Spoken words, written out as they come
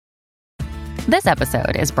This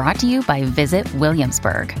episode is brought to you by Visit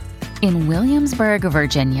Williamsburg. In Williamsburg,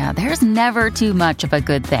 Virginia, there's never too much of a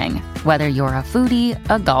good thing. Whether you're a foodie,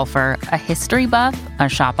 a golfer, a history buff, a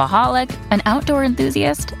shopaholic, an outdoor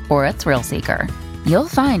enthusiast, or a thrill seeker, you'll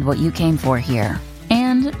find what you came for here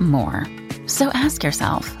and more. So ask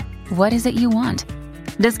yourself, what is it you want?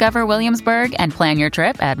 Discover Williamsburg and plan your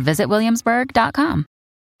trip at visitwilliamsburg.com.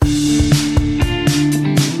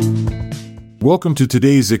 Welcome to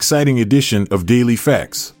today's exciting edition of Daily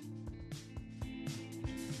Facts.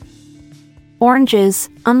 Oranges,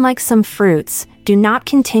 unlike some fruits, do not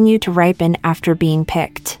continue to ripen after being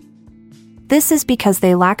picked. This is because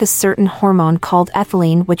they lack a certain hormone called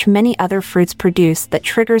ethylene, which many other fruits produce, that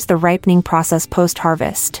triggers the ripening process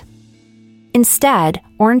post-harvest. Instead,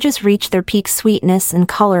 oranges reach their peak sweetness and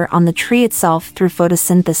color on the tree itself through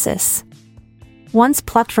photosynthesis. Once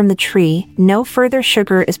plucked from the tree, no further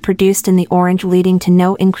sugar is produced in the orange, leading to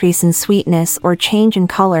no increase in sweetness or change in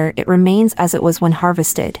color. It remains as it was when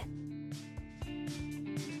harvested.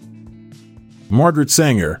 Margaret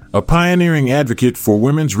Sanger, a pioneering advocate for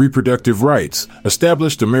women's reproductive rights,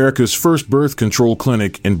 established America's first birth control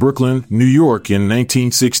clinic in Brooklyn, New York in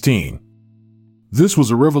 1916. This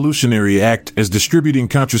was a revolutionary act, as distributing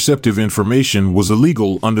contraceptive information was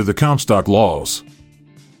illegal under the Comstock laws.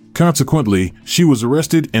 Consequently, she was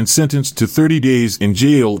arrested and sentenced to 30 days in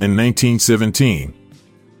jail in 1917.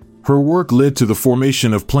 Her work led to the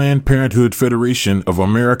formation of Planned Parenthood Federation of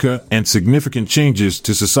America and significant changes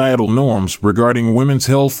to societal norms regarding women's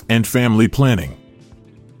health and family planning.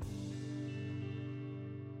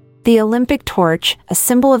 The Olympic torch, a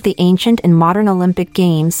symbol of the ancient and modern Olympic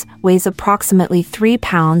Games, weighs approximately 3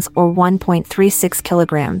 pounds or 1.36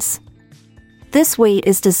 kilograms. This weight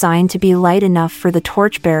is designed to be light enough for the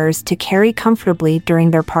torchbearers to carry comfortably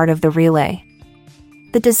during their part of the relay.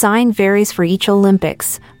 The design varies for each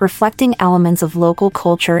Olympics, reflecting elements of local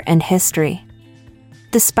culture and history.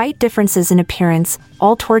 Despite differences in appearance,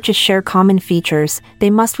 all torches share common features. They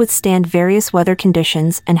must withstand various weather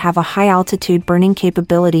conditions and have a high-altitude burning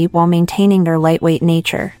capability while maintaining their lightweight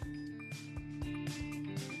nature.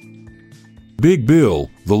 Big Bill,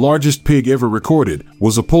 the largest pig ever recorded,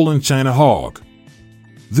 was a Poland China hog.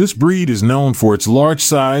 This breed is known for its large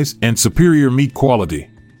size and superior meat quality.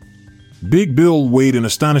 Big Bill weighed an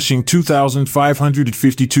astonishing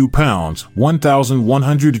 2,552 pounds,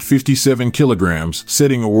 1,157 kilograms,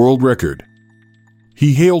 setting a world record.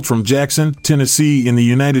 He hailed from Jackson, Tennessee in the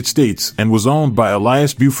United States and was owned by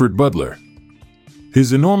Elias Buford Butler.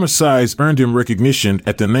 His enormous size earned him recognition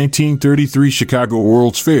at the 1933 Chicago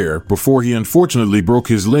World's Fair before he unfortunately broke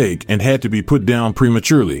his leg and had to be put down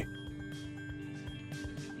prematurely.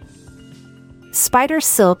 Spider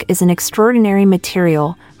silk is an extraordinary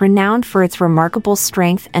material, renowned for its remarkable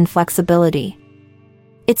strength and flexibility.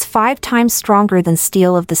 It's 5 times stronger than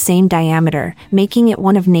steel of the same diameter, making it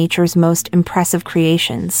one of nature's most impressive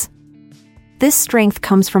creations. This strength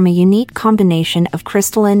comes from a unique combination of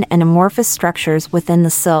crystalline and amorphous structures within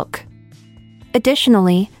the silk.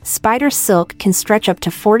 Additionally, spider silk can stretch up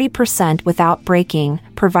to 40% without breaking,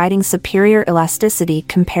 providing superior elasticity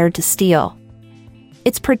compared to steel.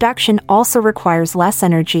 Its production also requires less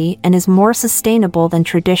energy and is more sustainable than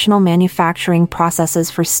traditional manufacturing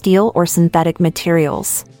processes for steel or synthetic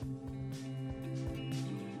materials.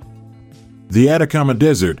 The Atacama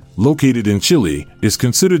Desert, located in Chile, is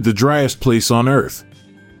considered the driest place on Earth.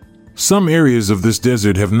 Some areas of this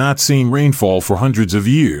desert have not seen rainfall for hundreds of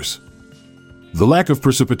years. The lack of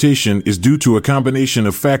precipitation is due to a combination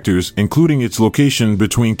of factors, including its location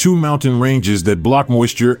between 2 mountain ranges that block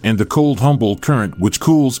moisture and the cold Humboldt Current, which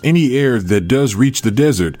cools any air that does reach the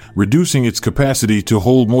desert, reducing its capacity to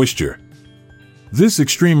hold moisture. This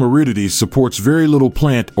extreme aridity supports very little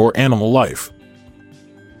plant or animal life.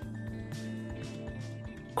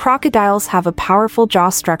 Crocodiles have a powerful jaw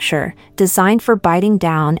structure, designed for biting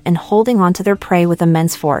down and holding onto their prey with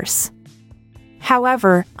immense force.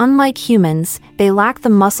 However, unlike humans, they lack the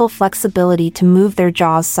muscle flexibility to move their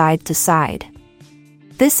jaws side to side.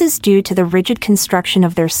 This is due to the rigid construction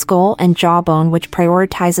of their skull and jawbone, which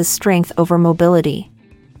prioritizes strength over mobility.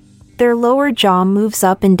 Their lower jaw moves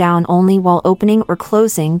up and down only while opening or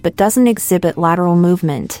closing, but doesn't exhibit lateral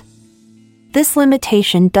movement. This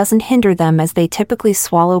limitation doesn't hinder them, as they typically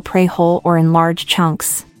swallow prey whole or in large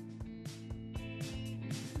chunks.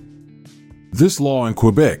 This law in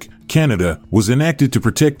Quebec, Canada, was enacted to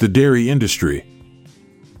protect the dairy industry.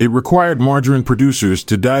 It required margarine producers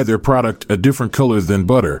to dye their product a different color than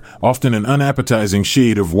butter, often an unappetizing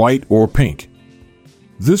shade of white or pink.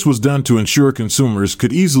 This was done to ensure consumers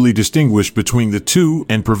could easily distinguish between the two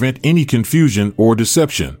and prevent any confusion or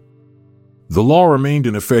deception. The law remained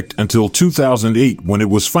in effect until 2008 when it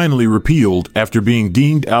was finally repealed after being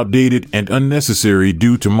deemed outdated and unnecessary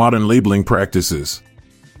due to modern labeling practices.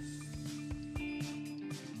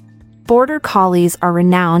 Border Collies are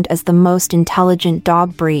renowned as the most intelligent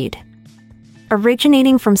dog breed.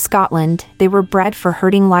 Originating from Scotland, they were bred for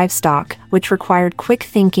herding livestock, which required quick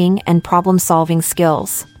thinking and problem-solving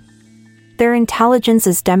skills. Their intelligence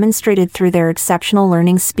is demonstrated through their exceptional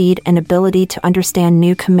learning speed and ability to understand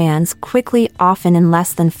new commands quickly, often in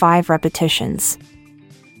less than 5 repetitions.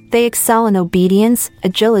 They excel in obedience,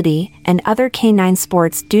 agility, and other canine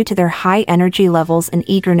sports due to their high energy levels and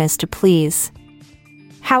eagerness to please.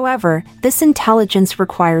 However, this intelligence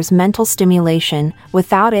requires mental stimulation.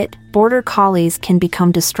 Without it, Border Collies can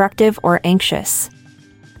become destructive or anxious.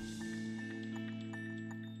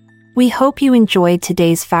 We hope you enjoyed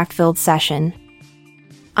today's fact-filled session.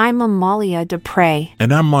 I'm Amalia Dupre.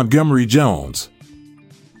 And I'm Montgomery Jones.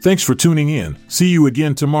 Thanks for tuning in. See you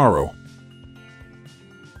again tomorrow.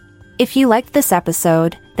 If you liked this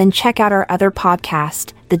episode, then check out our other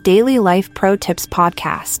podcast, the Daily Life Pro Tips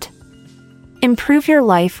Podcast. Improve your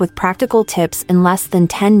life with practical tips in less than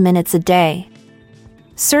 10 minutes a day.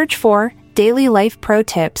 Search for Daily Life Pro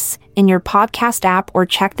Tips in your podcast app or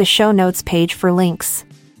check the show notes page for links.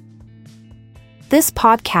 This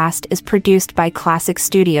podcast is produced by Classic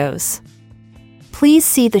Studios. Please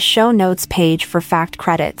see the show notes page for fact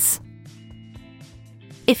credits.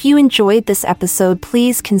 If you enjoyed this episode,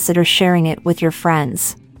 please consider sharing it with your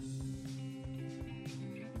friends.